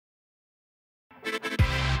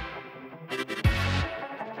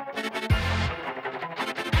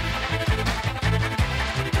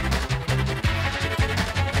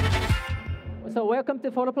welcome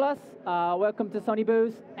to Photo Plus, welcome to Sony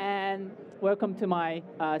booth, and welcome to my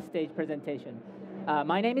stage presentation.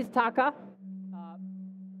 My name is Taka.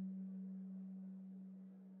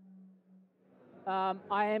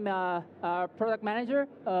 I am a product manager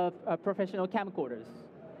of professional camcorders.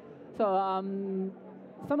 So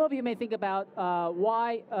some of you may think about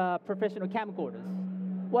why professional camcorders.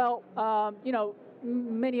 Well,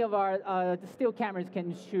 many of our still cameras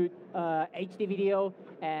can shoot HD video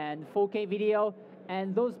and 4K video,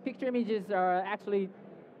 and those picture images are actually,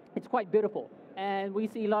 it's quite beautiful. And we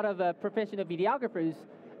see a lot of professional videographers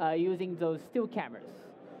using those still cameras.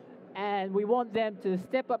 And we want them to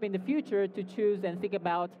step up in the future to choose and think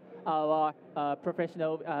about our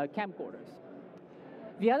professional camcorders.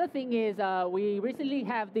 The other thing is we recently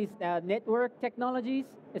have these network technologies,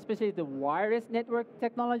 especially the wireless network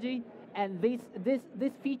technology. And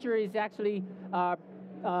this feature is actually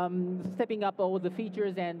stepping up all the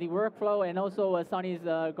features and the workflow, and also Sony is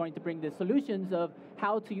going to bring the solutions of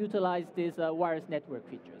how to utilize these wireless network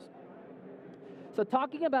features. So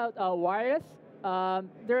talking about wireless,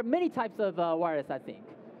 there are many types of wireless, I think.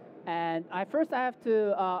 And I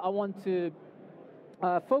want to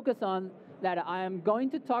focus on that I am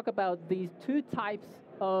going to talk about these two types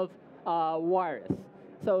of wireless.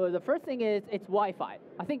 So the first thing is it's Wi-Fi.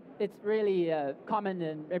 I think it's really common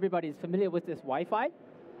and everybody's familiar with this Wi-Fi.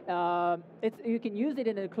 You can use it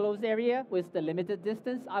in a closed area with the limited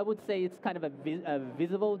distance. I would say it's kind of a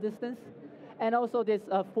visible distance. And also this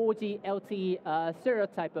 4G LTE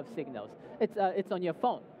stereotype of signals. It's on your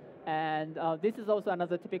phone. And this is also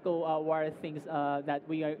another typical wireless things that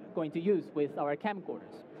we are going to use with our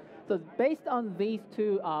camcorders. So based on these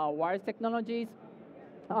two wireless technologies,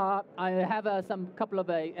 I have some couple of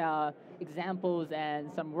examples and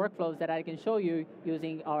some workflows that I can show you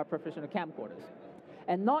using our professional camcorders.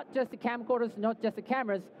 And not just the camcorders, not just the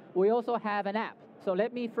cameras, we also have an app. So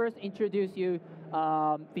let me first introduce you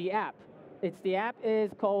the app. The app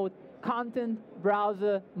is called Content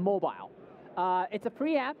Browser Mobile. It's a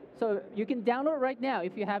free app, so you can download right now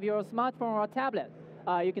if you have your smartphone or tablet.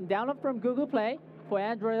 You can download from Google Play for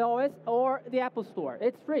Android OS or the Apple Store.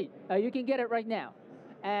 It's free. You can get it right now.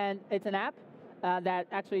 And it's an app that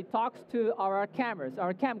actually talks to our cameras,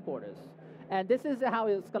 our camcorders. And this is how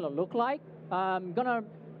it's going to look like. I'm going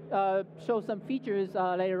to show some features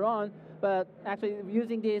later on, but actually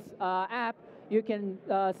using this app, you can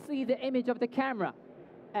see the image of the camera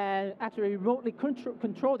and actually remotely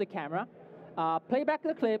control the camera, play back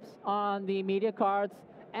the clips on the media cards,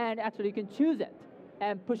 and actually you can choose it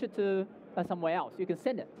and push it to somewhere else. You can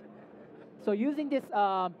send it. So using this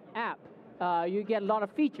app, you get a lot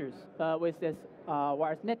of features with this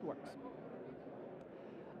wireless networks.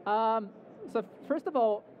 So first of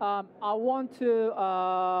all, I want to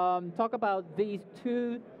talk about these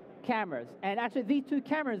two cameras. And actually, these two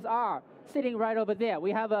cameras are sitting right over there.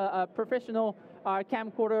 We have a professional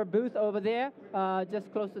camcorder booth over there,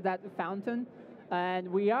 just close to that fountain.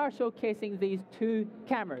 And we are showcasing these two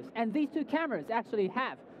cameras. And these two cameras actually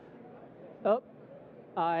have,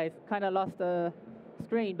 I kind of lost the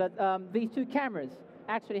screen, but these two cameras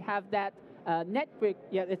actually have that network,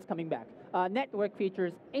 yeah, it's coming back, network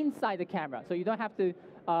features inside the camera. So you don't have to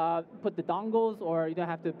put the dongles, or you don't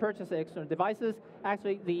have to purchase external devices.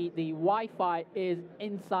 Actually, the Wi-Fi is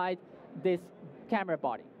inside this camera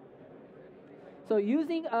body. So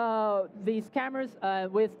using these cameras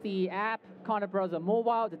with the app, Content Browser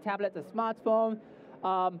Mobile, the tablet, the smartphone,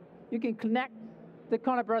 you can connect the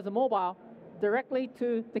Content Browser Mobile directly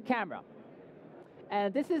to the camera.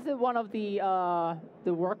 And this is one of the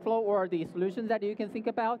workflow or the solutions that you can think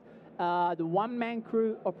about, the one-man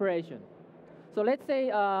crew operation. So let's say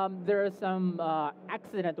there is some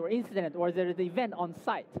accident or incident, or there is an event on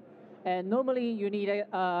site. And normally you need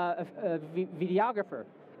a videographer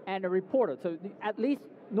and a reporter. So at least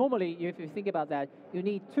normally, if you think about that, you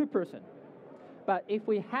need two persons. But if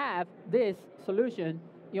we have this solution,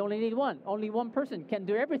 you only need one. Only one person can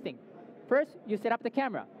do everything. First, you set up the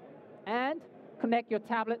camera and connect your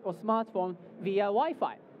tablet or smartphone via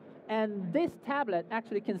Wi-Fi. And this tablet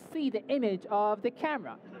actually can see the image of the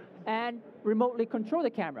camera and remotely control the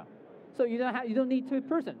camera. So you don't need two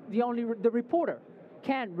persons. The reporter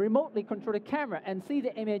can remotely control the camera and see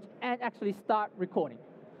the image and actually start recording.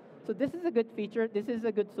 So this is a good feature. This is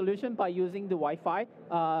a good solution by using the Wi-Fi,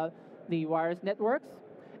 the wireless networks.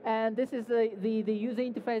 And this is the user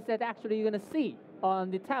interface that actually you're going to see on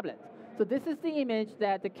the tablet. So this is the image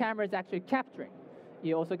that the camera is actually capturing.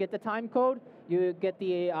 You also get the time code. You get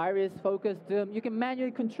the iris, focus, zoom. You can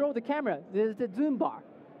manually control the camera. This is the zoom bar.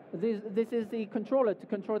 This is the controller to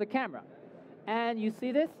control the camera. And you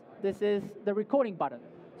see this? This is the recording button.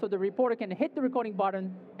 So the reporter can hit the recording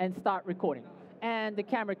button and start recording. And the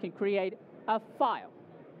camera can create a file.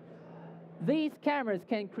 These cameras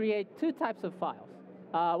can create two types of files.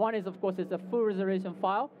 One is, of course, it's a full resolution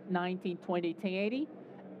file, 1920 1080.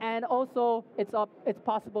 And also, it's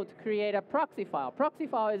possible to create a proxy file. Proxy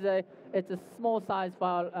file is a small size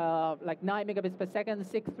file, like 9 megabits per second,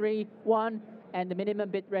 631, and the minimum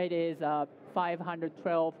bit rate is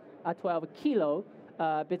 512 kilo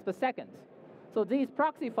bits per second. So these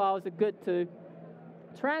proxy files are good to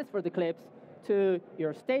transfer the clips to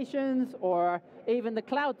your stations or even the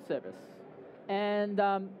cloud service. And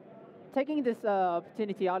taking this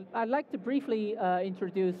opportunity, I'd like to briefly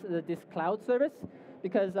introduce this cloud service,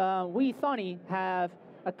 because we, Sony, have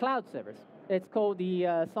a cloud service. It's called the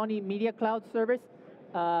Sony Media Cloud Service,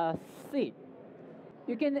 C.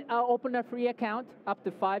 You can open a free account up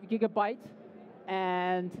to 5 gigabytes,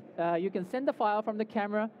 and you can send the file from the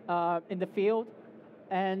camera in the field.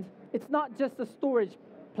 And it's not just a storage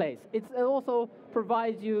place. It also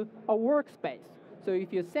provides you a workspace. So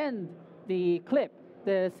if you send the clip,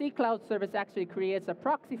 the C Cloud service actually creates a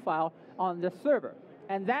proxy file on the server.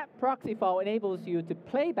 And that proxy file enables you to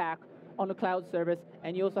play back on the cloud service,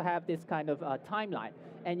 and you also have this kind of timeline.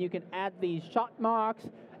 And you can add these shot marks,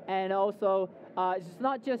 and also it's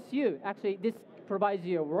not just you. Actually, this provides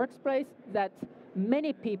you a workspace that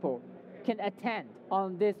many people can attend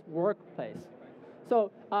on this workplace.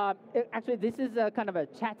 So actually, this is a kind of a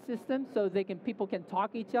chat system, so people can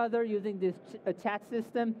talk each other using this chat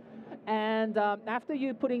system. And after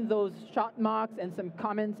you putting those shot marks and some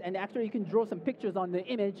comments, and actually you can draw some pictures on the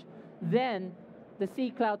image, then the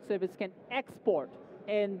C Cloud service can export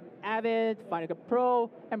in Avid, Final Cut Pro,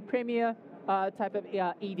 and Premiere type of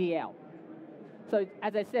EDL. So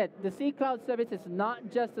as I said, the C Cloud service is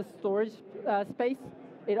not just a storage space,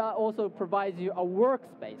 it also provides you a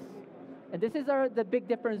workspace. And this is the big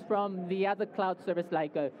difference from the other cloud service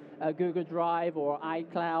like Google Drive or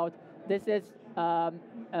iCloud. This is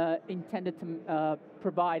intended to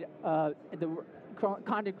provide the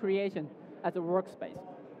content creation as a workspace.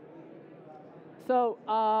 So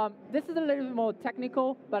this is a little bit more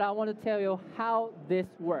technical, but I want to tell you how this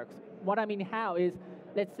works. What I mean how is,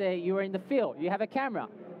 let's say you're in the field, you have a camera,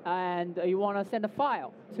 and you want to send a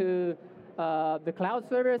file to the cloud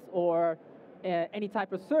service or any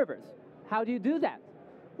type of servers. How do you do that?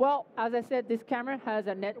 Well, as I said, this camera has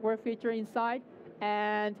a network feature inside,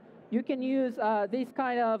 and you can use this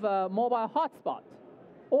kind of mobile hotspot.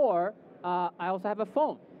 Or I also have a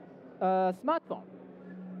phone, smartphone.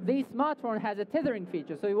 This smartphone has a tethering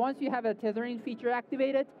feature. So once you have a tethering feature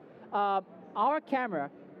activated, our camera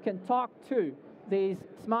can talk to this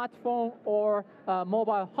smartphone or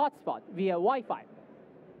mobile hotspot via Wi-Fi.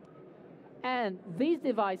 And these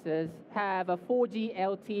devices have a 4G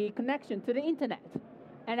LTE connection to the internet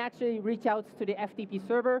and actually reach out to the FTP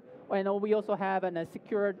server. And we also have a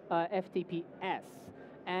secured FTPS.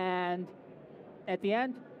 And at the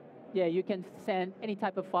end, yeah, you can send any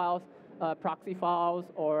type of files, proxy files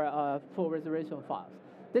or full resolution files.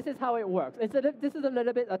 This is how it works. This is a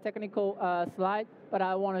little bit a technical slide, but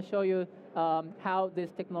I want to show you how this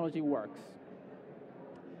technology works.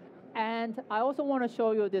 And I also want to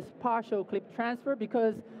show you this partial clip transfer,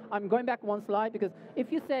 because I'm going back one slide, because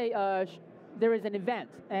if you say there is an event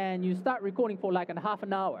and you start recording for like half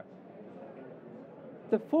an hour,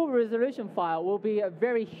 the full resolution file will be a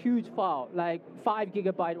very huge file, like 5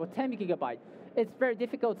 gigabyte or 10 gigabyte. It's very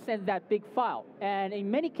difficult to send that big file. And in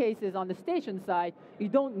many cases on the station side, you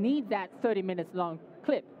don't need that 30 minutes long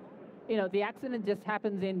clip. You know, the accident just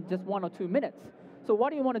happens in just 1 or 2 minutes. So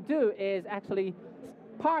what you want to do is actually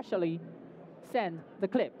partially send the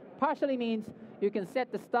clip. Partially means you can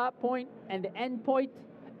set the start point and the end point,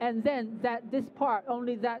 and then this part,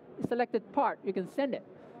 only that selected part, you can send it.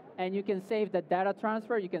 And you can save the data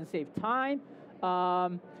transfer, you can save time.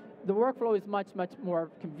 The workflow is much, much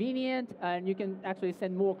more convenient, and you can actually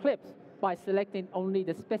send more clips by selecting only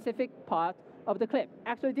the specific part of the clip.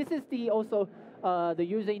 Actually, this is also the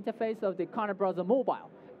user interface of the Corner Browser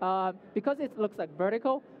Mobile. Because it looks like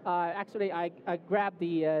vertical, actually I grabbed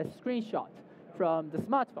the screenshot from the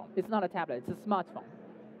smartphone. It's not a tablet, it's a smartphone.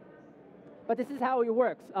 But this is how it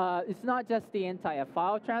works. It's not just the entire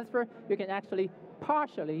file transfer. You can actually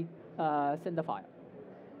partially send the file.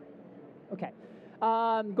 Okay.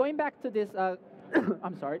 Going back to this,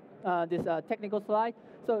 I'm sorry, this technical slide.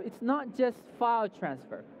 So it's not just file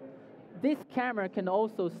transfer. This camera can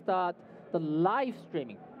also start the live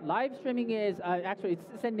streaming. Live streaming is actually it's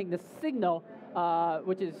sending the signal,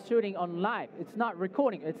 which is shooting on live. It's not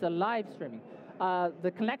recording, it's a live streaming.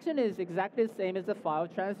 The connection is exactly the same as the file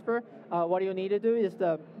transfer. What you need to do is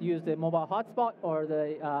use the mobile hotspot or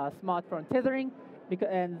the smartphone tethering,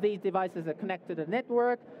 and these devices are connected to the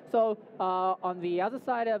network. So on the other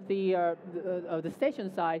side of the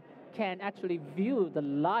station side can actually view the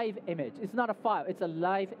live image. It's not a file, it's a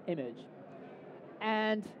live image.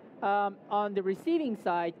 And on the receiving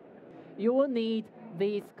side, you will need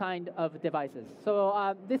these kind of devices.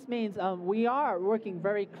 So this means we are working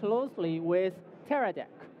very closely with Teradek,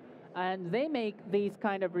 and they make these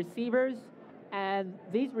kind of receivers, and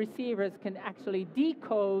these receivers can actually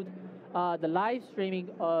decode the live streaming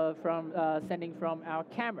from sending from our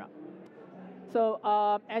camera. So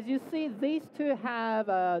as you see, these two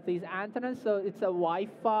have these antennas, so it's a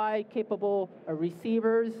Wi-Fi capable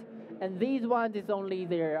receivers, and these ones is only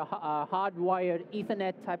their hardwired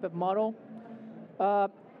Ethernet type of model.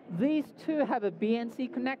 These two have a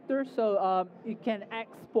BNC connector, so you can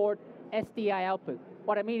export SDI output.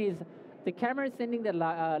 What I mean is the camera is sending the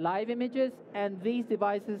live images, and these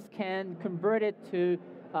devices can convert it to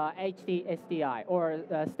HD SDI or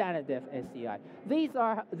standard def SDI.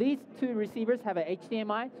 These two receivers have a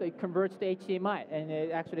HDMI, so it converts to HDMI, and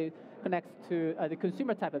it actually connects to the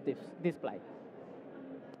consumer type of display.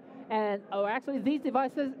 And actually, these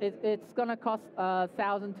devices, it's going to cost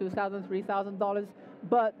 $1,000, $2,000, $3,000.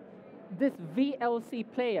 But this VLC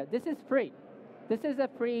player, this is free. This is a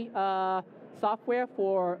free software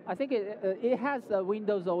for, I think it has a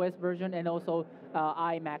Windows OS version and also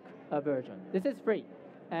iMac version. This is free.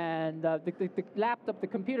 And the laptop, the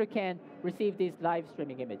computer can receive these live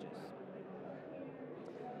streaming images.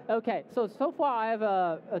 Okay, so far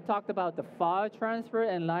I've talked about the file transfer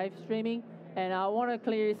and live streaming. And I want to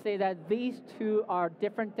clearly say that these two are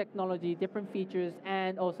different technology, different features,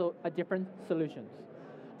 and also different solutions.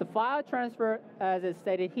 The file transfer, as is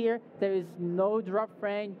stated here, there is no drop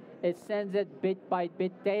frame. It sends it bit by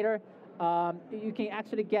bit data. You can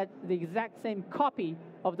actually get the exact same copy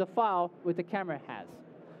of the file with the camera has.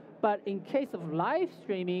 But in case of live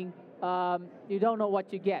streaming, you don't know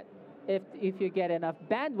what you get. If you get enough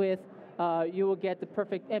bandwidth, you will get the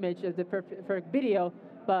perfect image, the perfect video.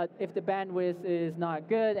 But if the bandwidth is not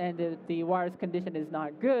good and the wireless condition is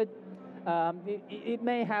not good, it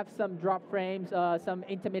may have some drop frames, some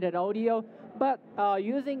intermittent audio. But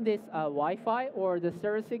using this Wi-Fi or the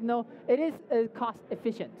stereo signal, it is cost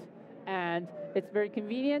efficient. And it's very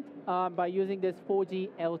convenient by using this 4G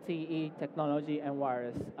LTE technology and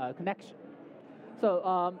wireless connection.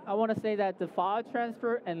 So I want to say that the file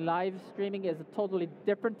transfer and live streaming is a totally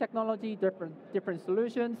different technology, different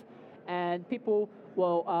solutions, and people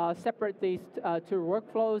will separate these two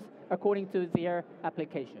workflows according to their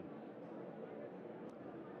application.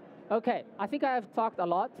 Okay, I think I have talked a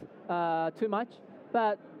lot, too much,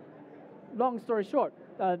 but long story short,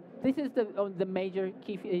 this is the major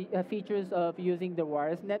key features of using the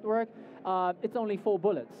wireless network. It's only 4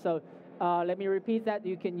 bullets, so let me repeat that.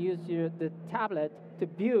 You can use the tablet to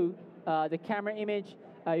view the camera image.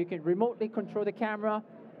 You can remotely control the camera.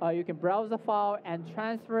 You can browse the file and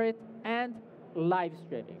transfer it, and live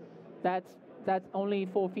streaming. That's only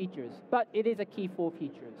 4 features, but it is a key 4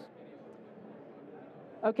 features.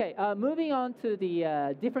 Okay, moving on to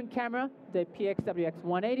the different camera, the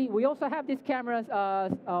PXWX180. We also have these cameras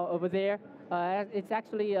over there. It's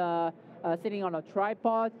actually sitting on a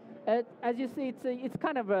tripod. As you see, it's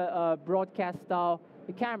kind of a broadcast style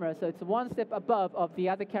camera, so it's one step above of the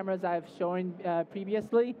other cameras I've shown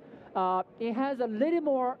previously. It has a little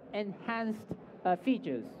more enhanced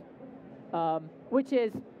features, which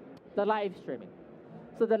is the live streaming.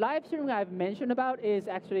 So the live streaming I've mentioned about is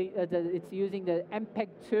actually, it's using the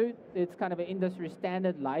MPEG-2. It's kind of an industry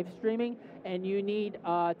standard live streaming, and you need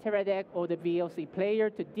Teradek or the VLC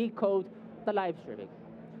player to decode the live streaming.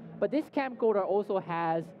 But this camcorder also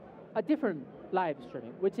has a different live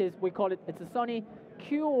streaming, which is, we call it, it's a Sony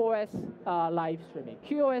QoS live streaming.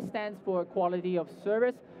 QoS stands for quality of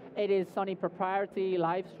service. It is Sony proprietary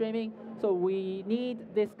live streaming, so we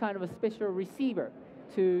need this kind of a special receiver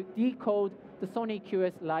to decode the Sony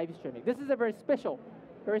QoS live streaming. This is a very special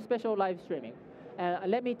live streaming.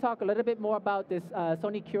 Let me talk a little bit more about this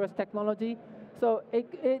Sony QoS technology. So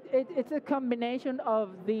it's a combination of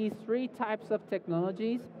these 3 types of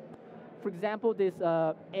technologies. For example, this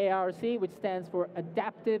ARC, which stands for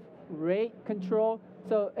adaptive rate control.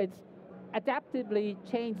 So it's adaptively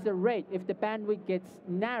change the rate. If the bandwidth gets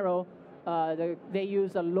narrow, they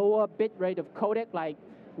use a lower bit rate of codec, like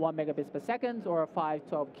 1 megabits per second or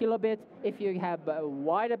 512 kilobits. If you have a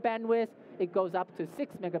wider bandwidth, it goes up to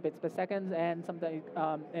 6 megabits per second and sometimes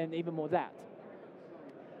and even more that.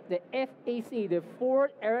 The FEC, the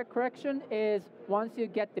forward error correction, is once you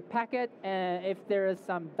get the packet and if there is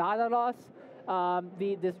some data loss,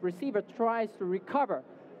 this receiver tries to recover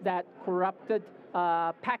that corrupted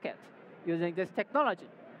packet using this technology.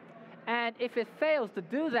 And if it fails to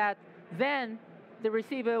do that, then the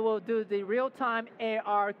receiver will do the real-time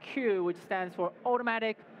ARQ, which stands for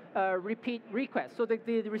automatic repeat request. So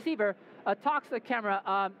the receiver talks to the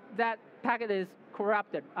camera, that packet is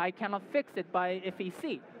corrupted. I cannot fix it by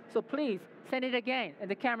FEC. So please send it again,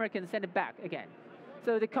 and the camera can send it back again.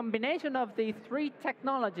 So the combination of these three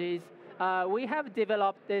technologies, we have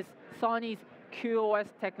developed this Sony's QoS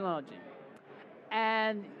technology.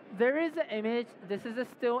 And there is an image, this is a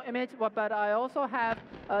still image, but I also have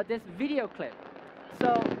this video clip.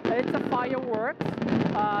 So it's a fireworks.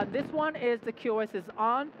 This one is the QoS is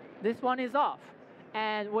on, this one is off.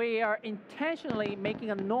 And we are intentionally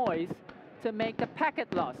making a noise to make the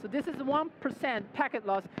packet loss. So this is 1% packet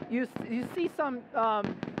loss. You see some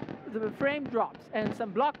the frame drops and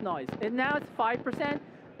some block noise. And now it's 5%,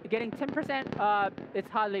 getting 10%, it's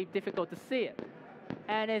hardly difficult to see it.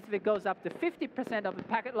 And if it goes up to 50% of the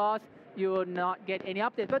packet loss, you will not get any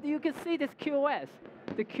update. But you can see this QoS.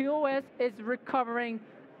 The QoS is recovering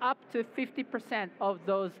up to 50% of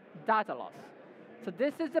those data loss. So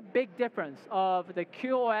this is a big difference of the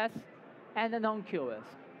QoS and the non-QoS.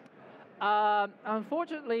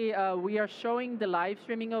 Unfortunately, we are showing the live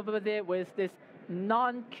streaming over there with this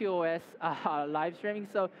non-QoS live streaming.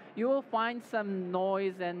 So you will find some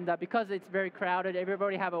noise, and because it's very crowded,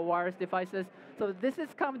 everybody have a wireless devices. So this is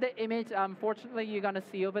kind of the image, unfortunately, you're going to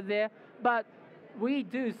see over there. But we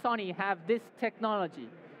do, Sony, have this technology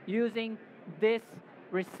using this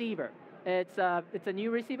receiver. It's a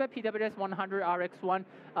new receiver, PWS100RX1.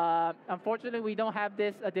 Unfortunately, we don't have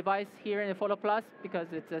this device here in the Photo Plus because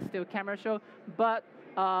it's a still camera show. But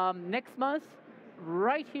next month,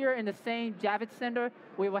 right here in the same Javits Center,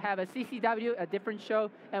 we will have a CCW, a different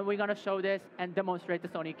show, and we're going to show this and demonstrate the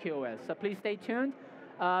Sony QoS. So please stay tuned.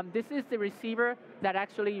 This is the receiver that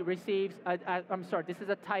actually receives, I'm sorry, this is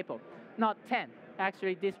a typo, not 10.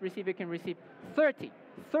 Actually, this receiver can receive 30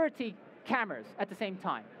 cameras at the same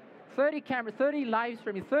time. 30 cameras, 30 live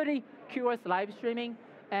streaming, 30 QoS live streaming,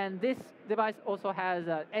 and this device also has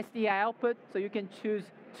a SDI output, so you can choose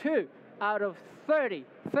 2 out of 30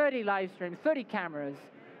 live streams, 30 cameras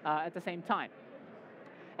at the same time.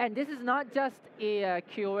 And this is not just a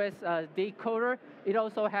QoS decoder, it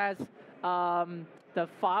also has the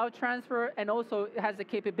file transfer, and also it has the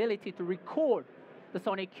capability to record the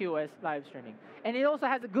Sony QoS live streaming. And it also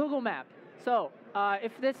has a Google map. So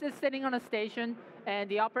if this is sitting on a station and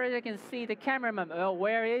the operator can see the cameraman, oh,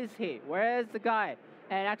 where is he? Where is the guy?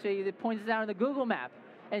 And actually it points down the Google map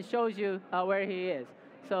and shows you where he is.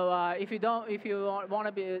 So if you don't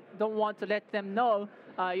want to let them know,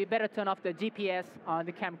 you better turn off the GPS on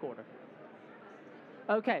the camcorder.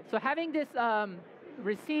 Okay, so having this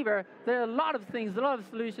receiver, there are a lot of things, a lot of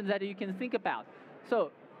solutions that you can think about.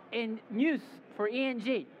 So in news for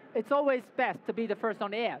ENG, it's always best to be the first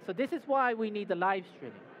on the air. So this is why we need the live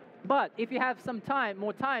streaming. But if you have some time,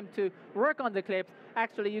 more time to work on the clips,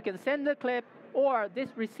 actually you can send the clip, or this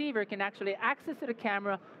receiver can actually access to the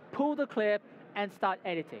camera, pull the clip, and start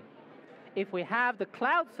editing. If we have the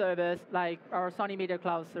cloud service, like our Sony Media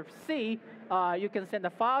Cloud Service C, you can send a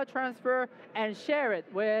file transfer and share it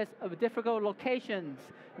with difficult locations,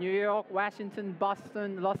 New York, Washington,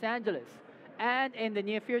 Boston, Los Angeles. And in the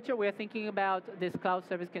near future, we're thinking about this cloud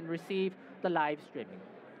service can receive the live streaming.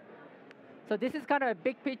 So this is kind of a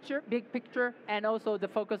big picture, and also the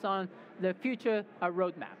focus on the future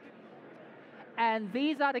roadmap. And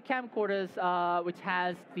these are the camcorders which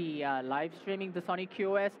has the live streaming, the Sony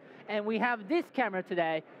QoS. And we have this camera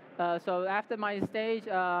today. So after my stage,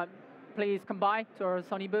 please come by to our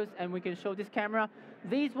Sony booth and we can show this camera.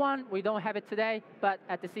 These one, we don't have it today, but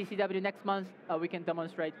at the CCW next month, we can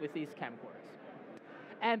demonstrate with these camcorders.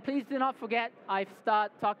 And please do not forget, I've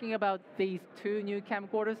started talking about these 2 new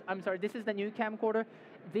camcorders. I'm sorry, this is the new camcorder.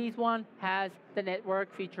 This one has the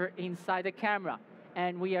network feature inside the camera.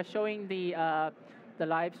 And we are showing the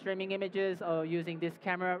live streaming images using this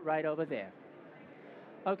camera right over there.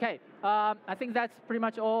 Okay, I think that's pretty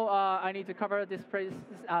much all I need to cover this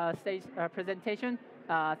stage presentation.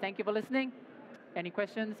 Thank you for listening. Any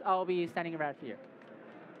questions? I'll be standing right here.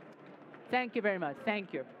 Thank you very much.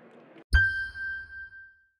 Thank you.